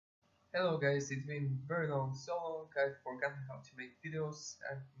Hello guys, it's been very long, so long I've forgotten how to make videos.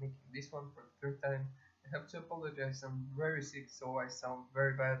 I'm making this one for the third time. I have to apologize, I'm very sick so I sound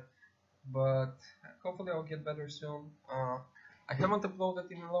very bad, but hopefully I'll get better soon. I haven't uploaded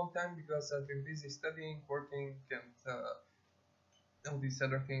in a long time because I've been busy studying, working and all these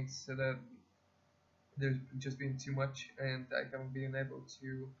other things so that there's just been too much and I haven't been able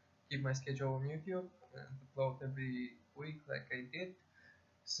to keep my schedule on YouTube and upload every week like I did.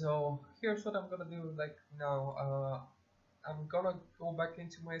 So here's what I'm gonna do like now. I'm gonna go back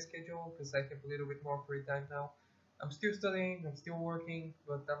into my schedule because I have a little bit more free time now. I'm still studying, I'm still working,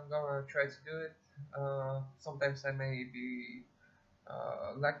 but I'm gonna try to do it. Sometimes I may be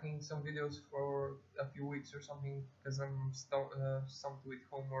lacking some videos for a few weeks or something because I'm stumped with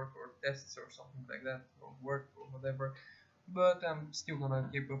homework or tests or something like that, or work or whatever. But I'm still gonna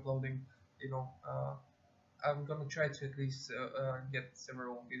keep uploading, you know. I'm gonna try to at least get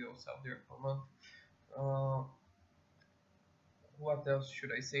several videos out there per month. Uh, what else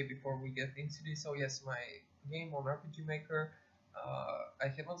should I say before we get into this? Oh yes, my game on RPG Maker. I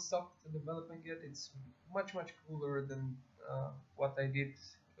haven't stopped the development yet. It's much cooler than what I did,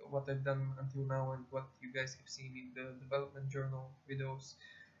 what I've done until now, and what you guys have seen in the development journal videos.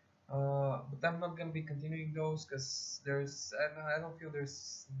 But I'm not gonna be continuing those because I don't feel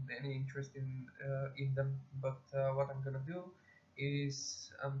there's any interest in them. But what I'm gonna do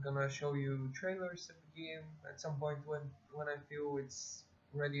is I'm gonna show you trailers of the game at some point when I feel it's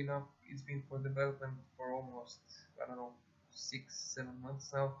ready enough. It's been for development for almost, I don't know, 6 7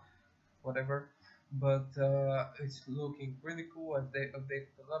 months now, whatever. But it's looking really cool. They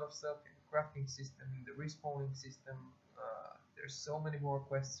updated a lot of stuff in the crafting system, in the respawning system. There's so many more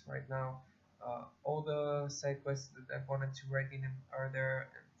quests right now. All the side quests that I wanted to write in are there,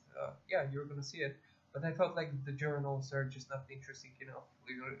 and yeah, you're gonna see it. But I felt like the journals are just not interesting enough.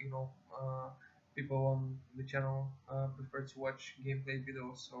 People on the channel prefer to watch gameplay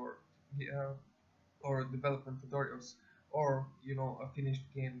videos uh, or development tutorials, or a finished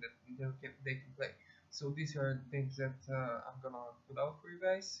game that they can play. So these are things that I'm gonna put out for you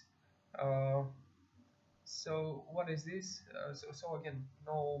guys. Uh, so what is this? So again,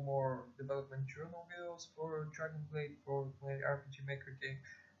 no more development journal videos for Dragon Blade for my RPG Maker game.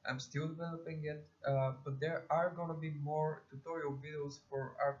 I'm still developing it, but there are gonna be more tutorial videos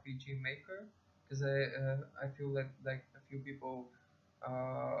for RPG Maker because I feel like a few people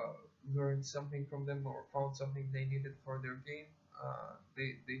uh, learned something from them or found something they needed for their game.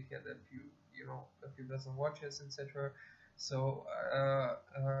 They had a few dozen watches, etc. So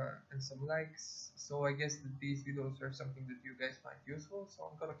and some likes. So I guess that these videos are something that you guys find useful. So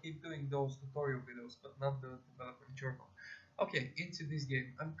I'm gonna keep doing those tutorial videos, but not the development journal. Okay, into this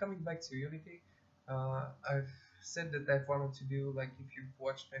game. I'm coming back to Unity. I've said that I've wanted to do, like, if you've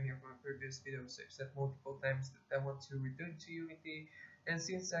watched any of my previous videos, I've said multiple times that I want to return to Unity. And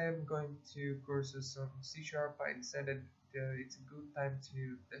since I am going to courses on C Sharp, I decided it's a good time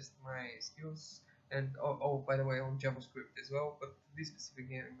to test my skills. And by the way, on JavaScript as well. But this specific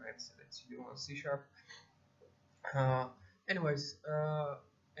game, I decided to do on C Sharp. Uh, anyways,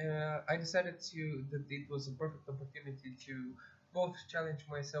 I decided that it was a perfect opportunity to both challenge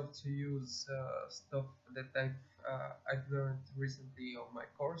myself to use stuff that I've learned recently on my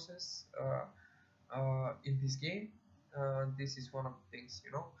courses in this game. This is one of the things,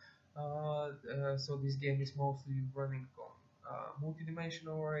 so this game is mostly running on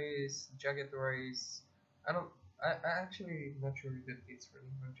multi-dimensional arrays, jagged arrays. I don't. I actually not sure that it's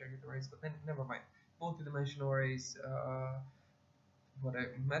running on jagged arrays, but then never mind. Multi-dimensional arrays,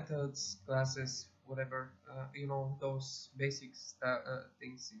 whatever methods, classes, whatever. Those basic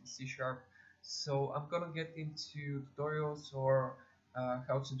things in C Sharp. So I'm gonna get into tutorials or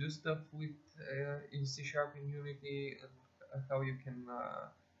how to do stuff with in C Sharp in Unity, and how you can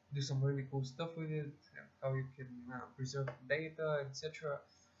do some really cool stuff with it, and how you can preserve data, etc.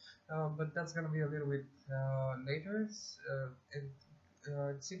 But that's gonna be a little bit later,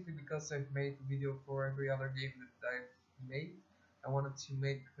 and simply because I've made a video for every other game that I've made. I wanted to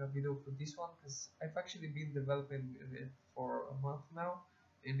make a video for this one because I've actually been developing it for a month now,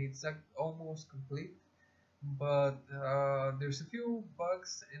 and it's almost complete. But there's a few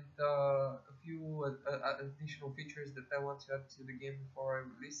bugs and a few additional features that I want to add to the game before I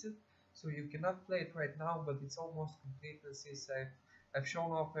release it. So you cannot play it right now, but it's almost complete. And since I've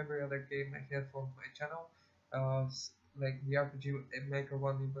shown off every other game I have on my channel, like the RPG Maker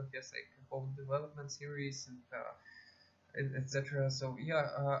one, even has like a whole development series and etc. So yeah,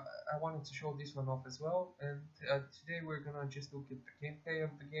 I wanted to show this one off as well. And today we're gonna just look at the gameplay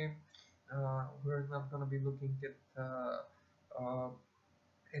of the game. We're not gonna be looking at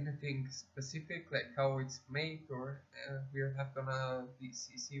anything specific like how it's made, or we're not gonna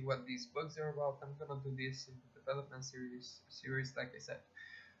see what these bugs are about. I'm gonna do this in the development series like I said,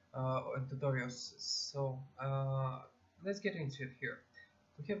 and tutorials. So let's get into it here.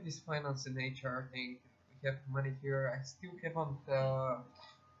 We have this finance and HR thing. We have money here. I still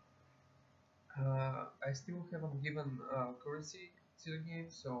haven't given currency to the game,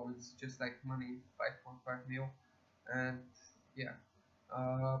 so it's just like money, 5.5 mil, and yeah.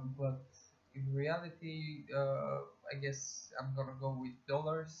 But in reality, I guess I'm gonna go with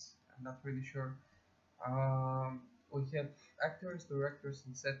dollars. I'm not really sure. We have actors, directors,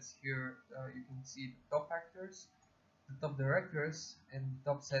 and sets here. You can see the top actors, the top directors, and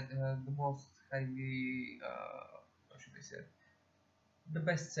top set, the most highly, how should I say, the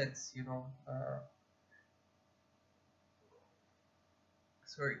best sets.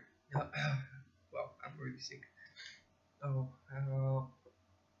 Sorry. Well, I'm really sick. Oh,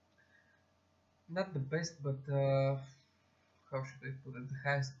 not the best, but how should I put it? The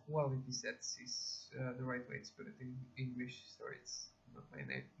highest quality sets is the right way to put it in English. Sorry, it's not my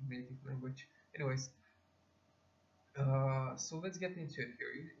native language. Anyways, so let's get into it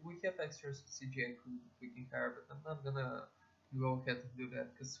here. We have extra CGI crew we can hire, but I'm not gonna go ahead and do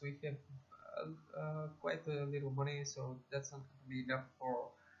that because we have quite a little money, so that's not gonna be enough for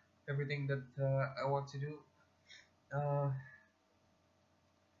everything that I want to do. Uh,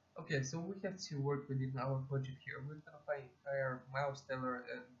 okay, so we have to work within our budget here. We're gonna hire Miles Teller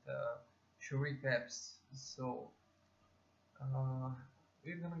and Shurik Apps. So uh,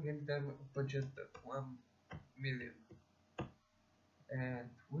 we're gonna give them a budget of 1 million, and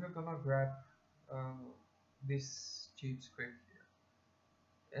we're gonna grab uh, this cheap script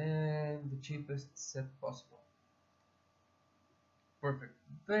here and the cheapest set possible. Perfect.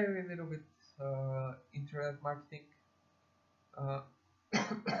 Very little bit internet marketing. Uh,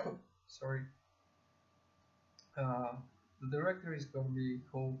 sorry. Uh, the director is gonna be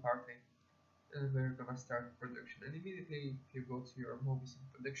Cole Parking, and we're gonna start production. And immediately, if you go to your movies in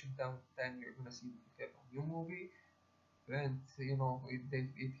production town, then you're gonna see you have a new movie, and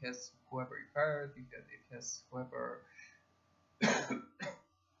it has whoever you hired, it has whoever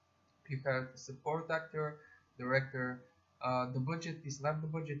you hired, the support actor, director. The budget is not the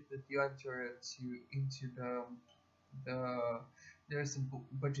budget that you enter into the there's a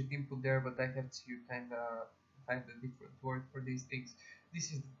budget input there, but I have to kind of find a different word for these things.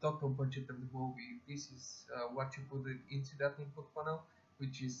 This is the total budget of the movie. This is what you put it into that input funnel,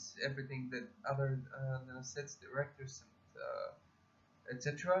 which is everything that other than sets, directors, and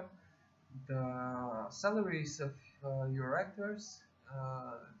etc. The salaries of your actors,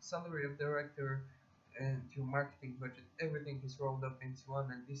 salary of director, and your marketing budget. Everything is rolled up into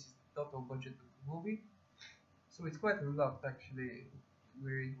one, and this is the total budget of the movie. So it's quite a lot actually.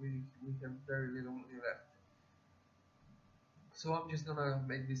 We have very little money left. So I'm just gonna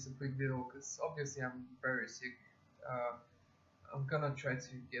make this a quick video because obviously I'm very sick. Uh, I'm gonna try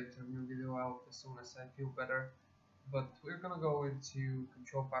to get a new video out as soon as I feel better. But we're gonna go into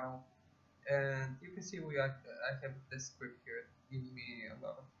control panel, and you can see I have this script here. It gives me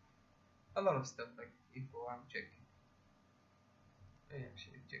a lot of stuff like info. I'm checking. I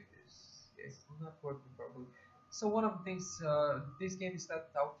actually check this. Yes, it's not working properly. So one of the things, this game is not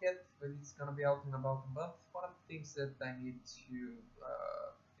out yet, but it's gonna be out in about a month. One of the things that I need to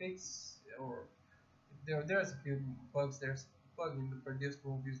fix, or there's a few bugs. There's a bug in the produced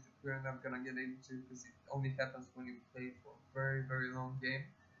movies that we're not gonna get into because it only happens when you play for a very very long game.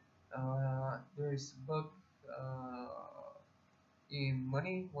 There is a bug in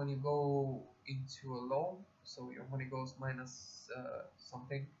money when you go into a loan, so your money goes minus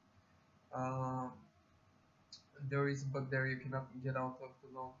something. Um, there is a bug there, you cannot get out of the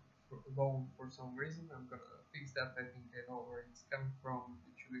loan for some reason. I'm gonna fix that. I think I know where it's coming from.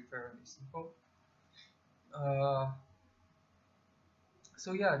 It should be fairly simple. Uh,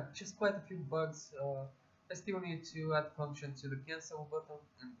 so yeah, just quite a few bugs. I still need to add function to the cancel button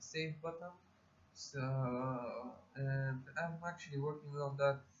and the save button. So and I'm actually working on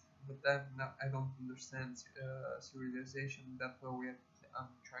that, but I don't understand serialization that well yet. I'm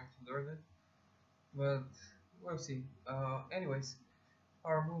trying to learn it, but we'll see. Anyways,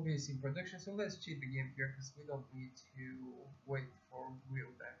 our movie is in production, so let's cheat the game here because we don't need to wait for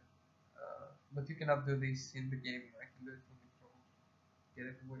real time. But you cannot do this in the game. I can do it from the phone. Get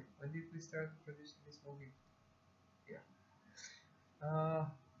it away. When did we start producing this movie? Yeah. Uh,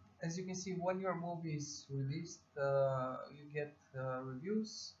 as you can see, when your movie is released, you get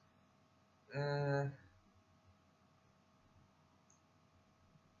reviews. Uh,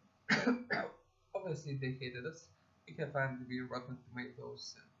 Obviously, they hated us. you can find the Rotten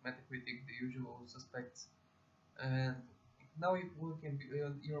Tomatoes and Metacritic, the usual suspects. And now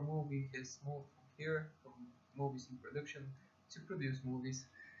your movie has moved from here, from movies in production, to produce movies.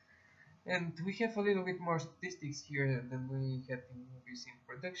 And we have a little bit more statistics here than we had in movies in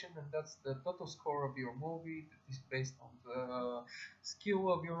production, and that's the total score of your movie that is based on the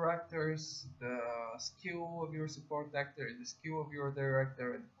skill of your actors, the skill of your support actor, the skill of your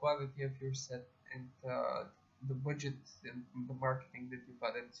director, and the quality of your set, and the budget and the marketing that you've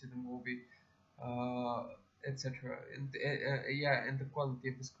added to the movie, uh, etc. And yeah, and the quality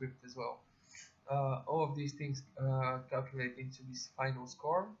of the script as well. All of these things calculate into this final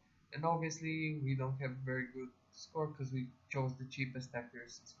score, and obviously we don't have very good score because we chose the cheapest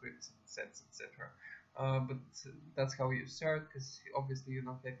actors and scripts and sets, etc. But that's how you start, because obviously you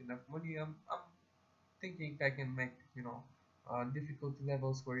don't have enough money. I'm thinking I can make, difficulty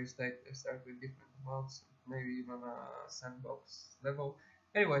levels where you start with different amounts, maybe even a sandbox level.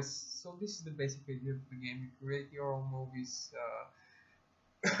 Anyways, so this is the basic idea of the game. You create your own movies.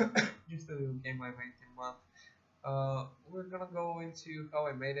 Just a little game I made in one. We're gonna go into how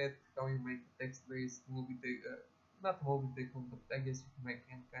I made it, how you make a text-based movie, not movie Tycoon, but I guess you can make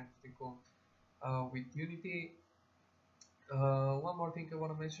any kind of Tycoon with Unity. One more thing I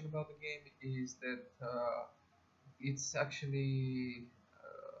want to mention about the game is that it's actually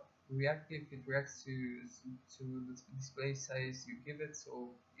reactive. It reacts to the display size you give it, so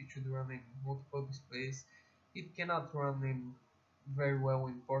it should run in multiple displays. It cannot run in very well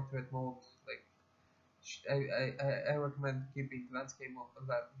in portrait mode. Like I recommend keeping landscape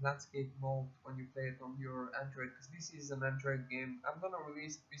mode when you play it on your Android, because this is an Android game. I'm gonna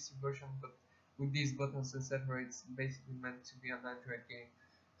release the PC version, but with these buttons, etc., it's basically meant to be an Android game.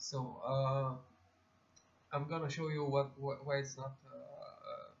 So I'm gonna show you why it's not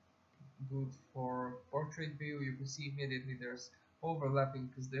good for portrait view. You can see immediately there's overlapping,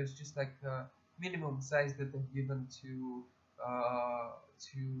 because there's just like a minimum size that they've given to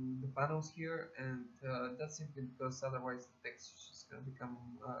the panels here, and that's simply because otherwise the text is just gonna become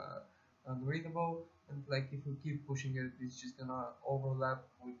unreadable, and like if you keep pushing it, it's just gonna overlap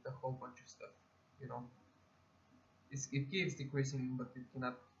with a whole bunch of stuff, you know. It keeps decreasing, but it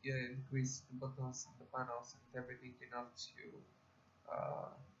cannot decrease the buttons and the panels and everything enough uh,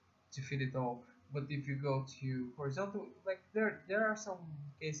 to fit it all. But if you go to horizontal, like there are some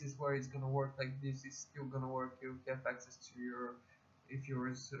cases where it's gonna work like this. It's still gonna work. You have access to your, if your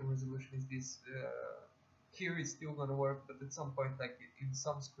resolution is this. Here it's still gonna work, but at some point, like in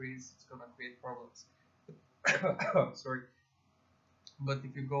some screens, it's gonna create problems. Sorry. But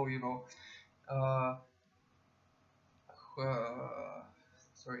if you go, uh, uh,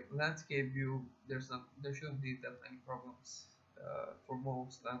 sorry, landscape view, there shouldn't be that many problems for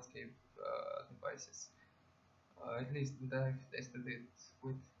most landscape devices. At least that I've tested it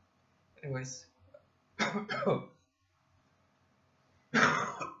with. Anyways,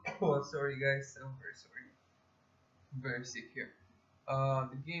 oh, sorry guys, I'm very sorry. I'm very sick here.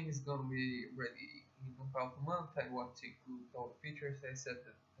 The game is gonna be ready in about a month. I want to include all the features I said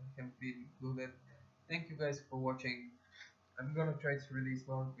that can be included. Thank you guys for watching. I'm gonna try to release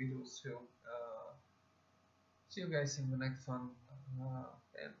more videos soon. See you guys in the next one,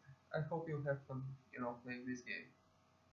 and I hope you have fun, playing this game.